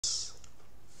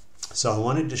So I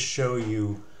wanted to show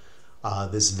you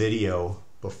this video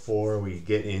before we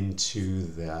get into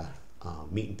the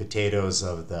meat and potatoes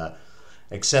of the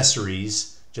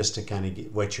accessories, just to kind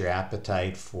of whet your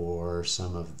appetite for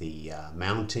some of the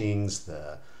mountings,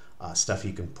 the stuff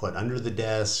you can put under the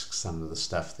desk, some of the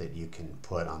stuff that you can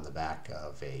put on the back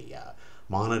of a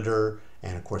monitor,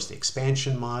 and of course the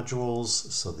expansion modules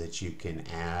so that you can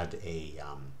add a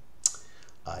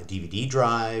DVD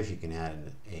drive, you can add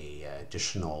an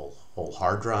additional whole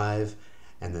hard drive.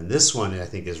 And then this one I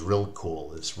think is real cool,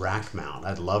 this rack mount.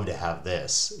 I'd love to have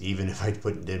this, even if I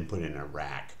didn't put it in a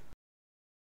rack.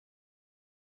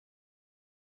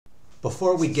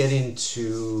 Before we get into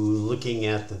looking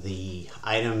at the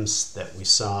items that we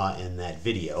saw in that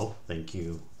video, thank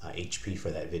you HP for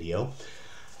that video,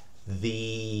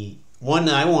 the one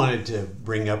I wanted to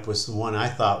bring up was the one I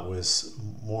thought was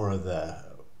one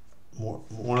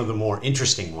of the more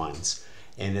interesting ones,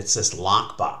 and it's this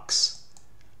lockbox.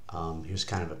 Here's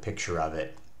kind of a picture of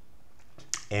it,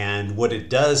 and what it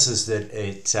does is that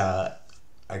it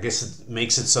I guess it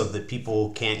makes it so that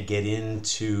people can't get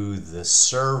into the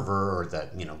server or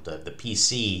the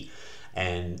PC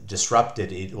and disrupt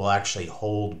it. It will actually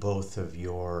hold both of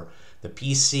the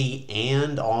PC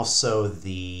and also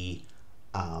the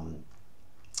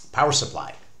power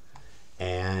supply.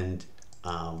 And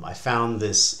I found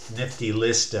this nifty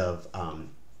list of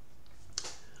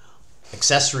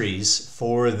accessories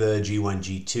for the G1,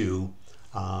 G2,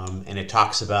 and it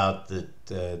talks about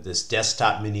this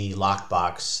desktop mini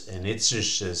lockbox, and it's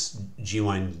just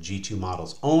G1, G2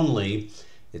 models only.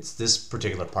 It's this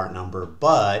particular part number,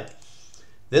 but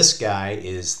this guy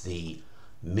is the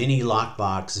mini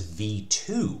lockbox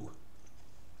V2,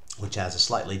 which has a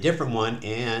slightly different one,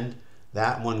 and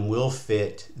that one will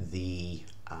fit the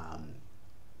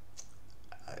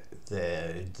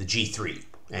G3,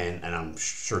 and I'm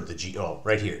sure the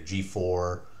right here,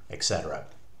 G4, etc.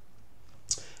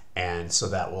 And so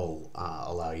that will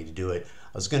allow you to do it.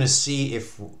 I was going to see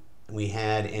if we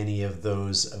had any of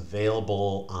those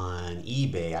available on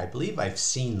eBay. I believe I've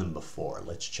seen them before.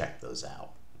 Let's check those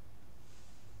out.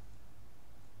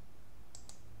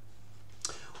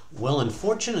 Well,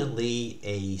 unfortunately,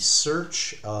 a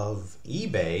search of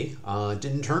eBay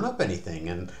didn't turn up anything,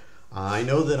 and I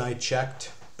know that I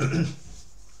checked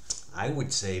I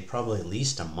would say probably at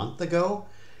least a month ago,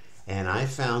 and I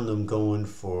found them going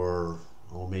for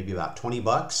maybe about 20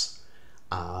 bucks,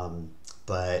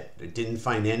 but I didn't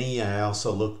find any. I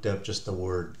also looked up just the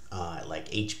word like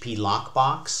HP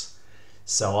lockbox,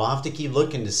 so I'll have to keep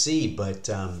looking to see, but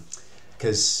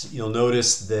because you'll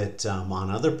notice that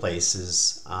on other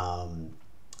places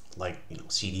like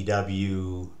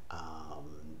CDW,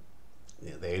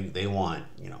 they want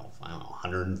I don't know,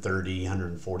 130,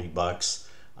 140 bucks,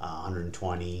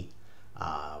 120.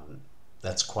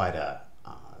 That's quite a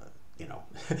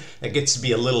it gets to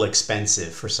be a little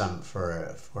expensive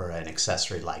for an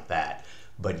accessory like that.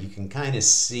 But you can kind of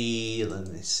see. Let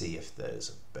me see if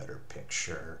there's a better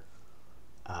picture.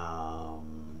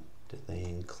 Did they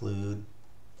include?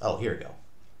 Oh, here we go.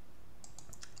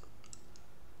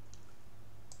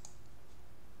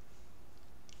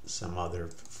 Some other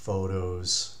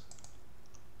photos.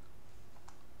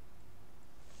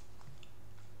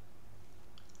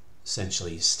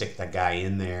 Essentially, you stick that guy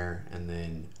in there and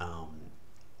then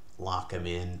lock him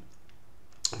in.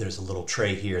 There's a little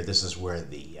tray here. This is where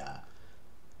the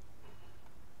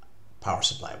power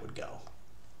supply would go.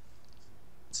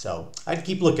 So I'd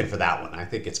keep looking for that one. I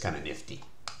think it's kind of nifty.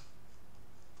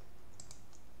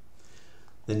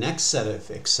 The next set of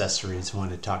accessories I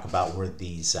wanted to talk about were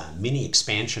these mini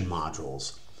expansion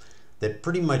modules that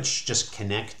pretty much just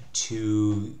connect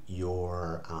to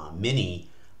your Mini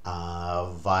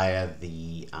via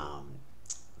the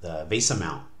VESA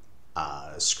mount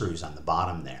screws on the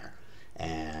bottom there.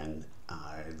 And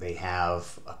they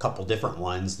have a couple different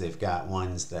ones. They've got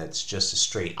ones that's just a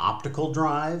straight optical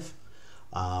drive,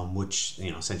 which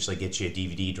essentially gets you a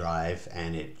DVD drive,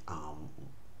 and it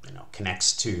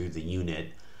connects to the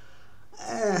unit.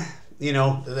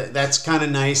 That's kind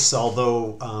of nice,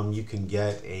 although you can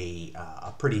get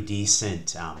a pretty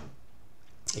decent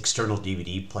external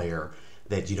DVD player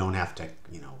that you don't have to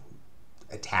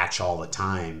attach all the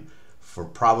time for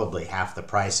probably half the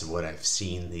price of what I've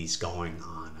seen these going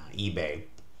on eBay.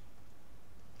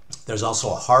 There's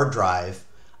also a hard drive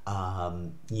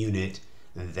unit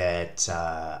that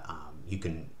you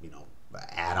can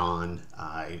add on.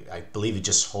 I believe it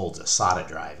just holds a SATA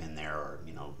drive in there, or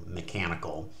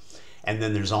mechanical. And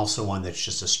then there's also one that's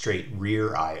just a straight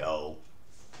rear I/O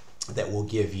that will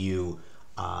give you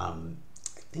I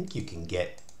think you can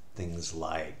get things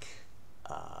like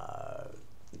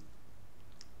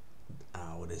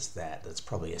what is that? That's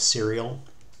probably a serial.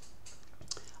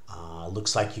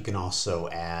 Looks like you can also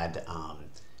add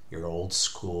your old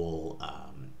school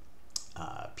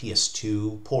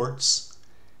PS2 ports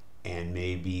and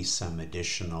maybe some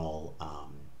additional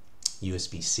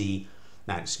USB-C.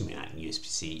 Not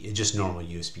USB-C, just normal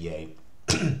USB-A.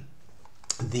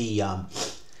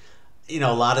 You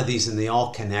know, a lot of these, and they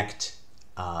all connect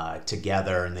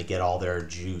together, and they get all their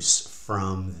juice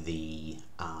from the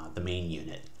main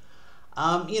unit.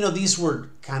 You know, these were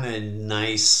kind of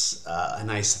nice, a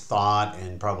nice thought,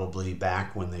 and probably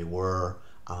back when they were.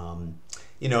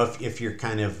 You know, if you're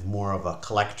kind of more of a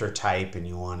collector type and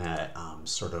you want to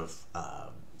sort of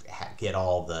get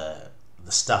all the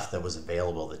stuff that was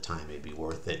available at the time, it'd be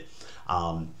worth it.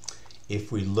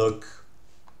 If we look,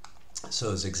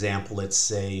 so as example, let's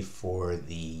say for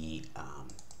the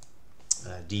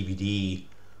DVD,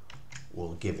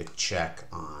 we'll give a check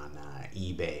on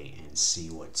eBay and see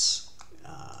what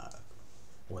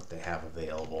they have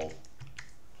available.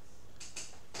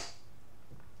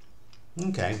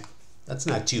 Okay, that's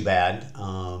not too bad.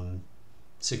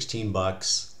 16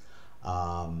 bucks.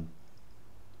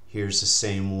 Here's the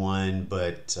same one,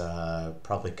 but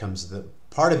probably comes the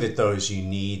part of it though is you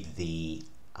need the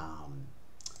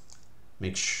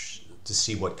make sure to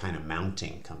see what kind of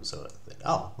mounting comes with it.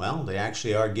 Oh, well, they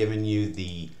actually are giving you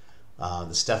the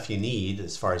stuff you need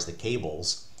as far as the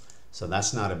cables, so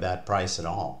that's not a bad price at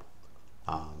all.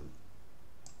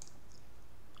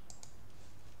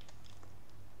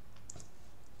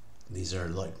 These are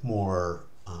like more,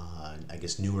 I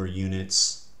guess, newer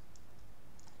units.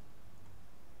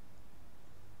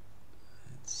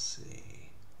 Let's see.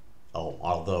 Oh,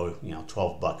 although, you know,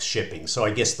 12 bucks shipping. So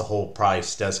I guess the whole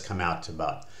price does come out to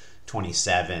about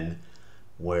 27,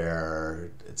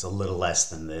 where it's a little less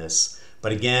than this.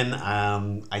 But again,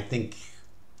 I think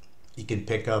you can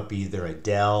pick up either a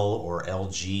Dell or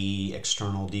LG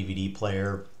external DVD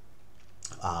player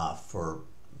for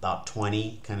about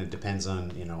 20. Kind of depends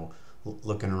on, you know,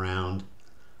 looking around,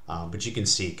 but you can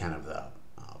see kind of the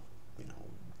you know,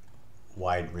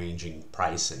 wide-ranging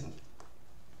pricing.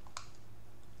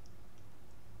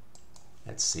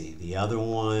 Let's see, the other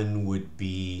one would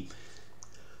be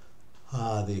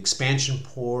the expansion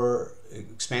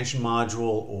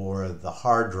module or the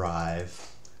hard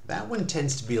drive. That one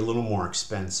tends to be a little more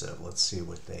expensive. Let's see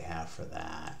what they have for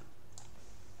that.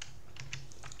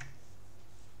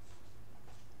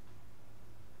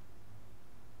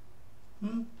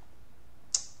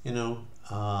 You know,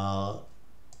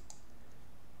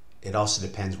 it also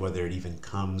depends whether it even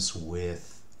comes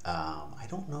with, I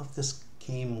don't know if this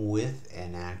came with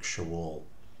an actual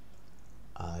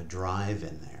drive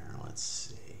in there. Let's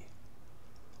see.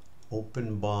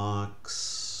 Open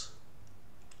box,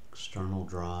 external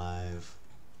drive.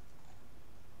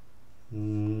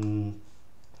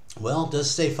 Well, it does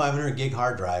say 500 gig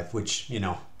hard drive, which, you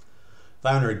know,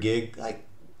 500 gig, like,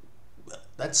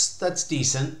 that's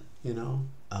decent, you know.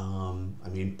 I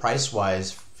mean,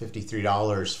 price-wise,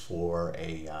 $53 for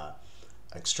a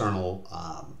external.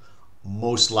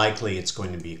 Most likely, it's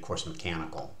going to be, of course,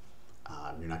 mechanical.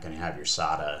 You're not going to have your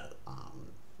SATA,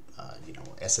 you know,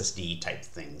 SSD type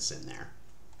things in there.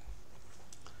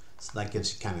 So that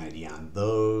gives you kind of an idea on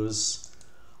those.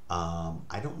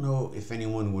 I don't know if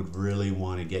anyone would really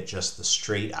want to get just the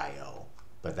straight I/O,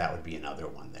 but that would be another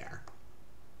one there.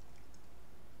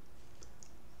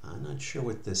 I'm not sure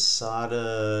what this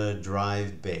SATA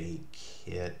drive bay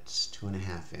kit,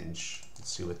 2.5 inch.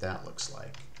 Let's see what that looks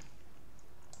like.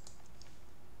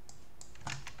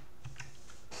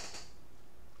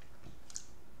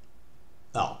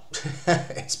 Oh,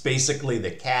 it's basically the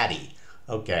caddy.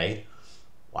 Okay.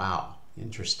 Wow,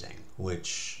 interesting.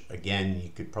 Which, again,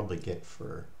 you could probably get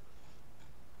for,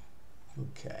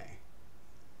 okay.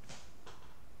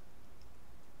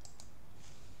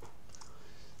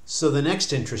 So the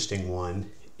next interesting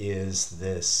one is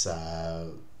this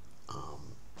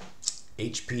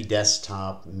HP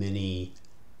Desktop Mini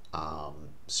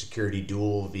Security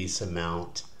Dual Visa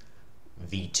Mount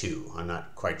V2. I'm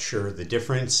not quite sure the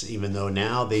difference, even though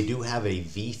now they do have a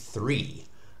V3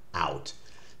 out.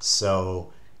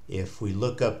 So if we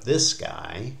look up this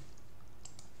guy,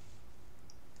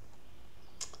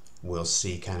 we'll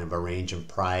see kind of a range in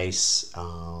price.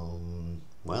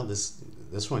 Well,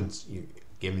 this one's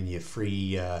giving you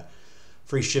free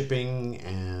shipping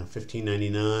and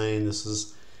 $15.99. This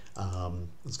is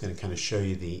it's going to kind of show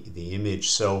you the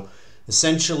image. So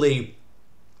essentially,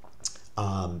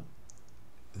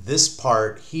 this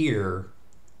part here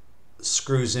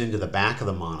screws into the back of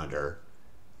the monitor.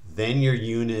 Then your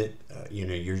unit, you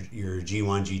know, your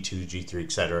G1, G2, G3,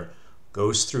 etc.,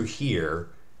 goes through here,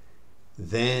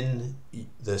 Then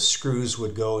the screws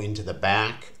would go into the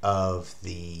back of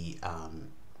the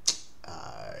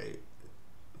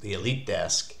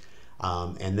EliteDesk.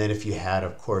 And then if you had,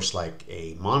 of course, like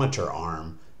a monitor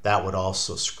arm, that would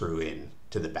also screw in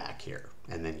to the back here,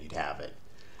 and then you'd have it.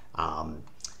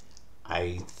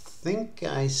 I think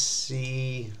I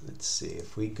see, let's see,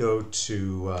 if we go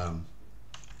to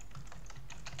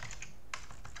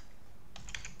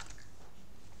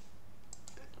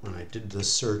when I did the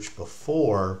search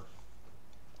before,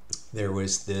 there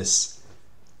was this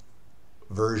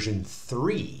version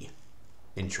 3,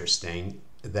 interesting,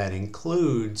 that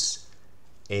includes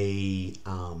a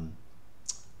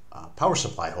power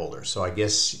supply holder. So I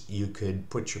guess you could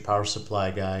put your power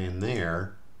supply guy in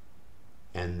there,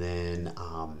 and then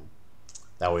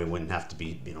that way it wouldn't have to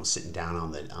be, you know, sitting down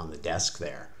on the desk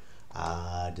there.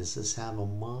 Does this have a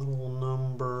model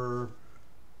number?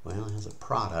 Well, it has a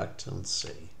product. Let's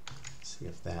see. See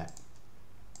if that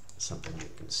is something you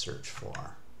can search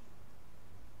for.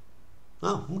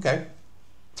 Oh, okay.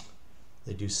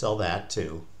 They do sell that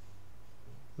too.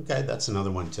 Okay, that's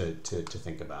another one to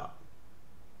think about.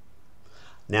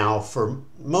 Now, for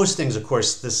most things, of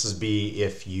course, this would be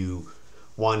if you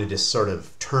wanted to sort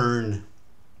of turn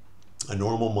a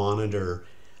normal monitor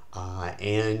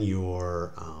and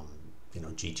your you know,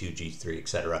 G2, G3,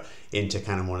 etc. into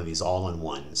kind of one of these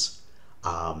all-in-ones.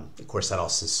 Of course, that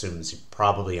also assumes you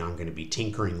probably aren't going to be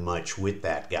tinkering much with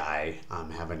that guy,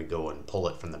 having to go and pull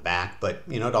it from the back, but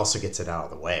you know, it also gets it out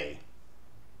of the way.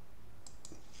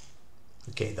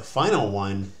 Okay, the final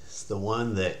one is the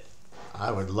one that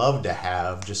I would love to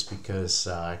have, just because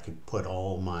I could put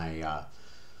all my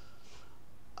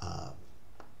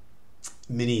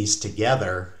minis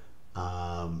together.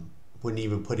 Wouldn't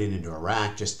even put it into a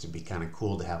rack, just to be kind of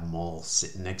cool to have them all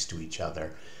sitting next to each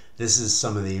other. This is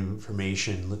some of the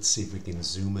information. Let's see if we can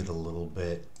zoom it a little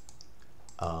bit,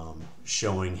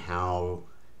 showing how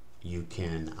you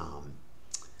can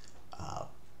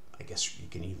I guess you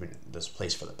can even, there's a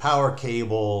place for the power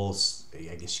cables.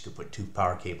 I guess you could put 2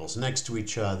 power cables next to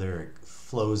each other. It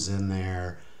flows in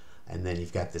there. And then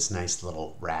you've got this nice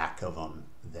little rack of them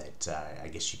that I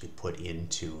guess you could put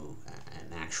into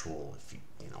an actual, if you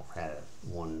know, had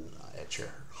one at your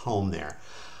home there.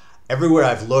 Everywhere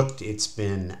I've looked, it's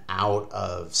been out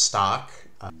of stock.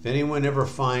 If anyone ever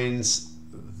finds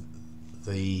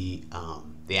the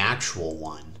actual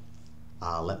one,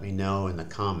 let me know in the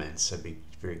comments. I'd be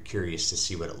very curious to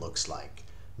see what it looks like.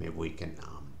 Maybe we can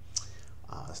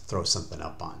throw something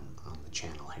up on the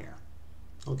channel here.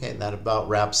 Okay, that about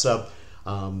wraps up.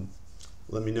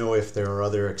 Let me know if there are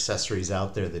other accessories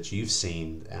out there that you've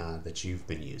seen that you've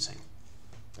been using.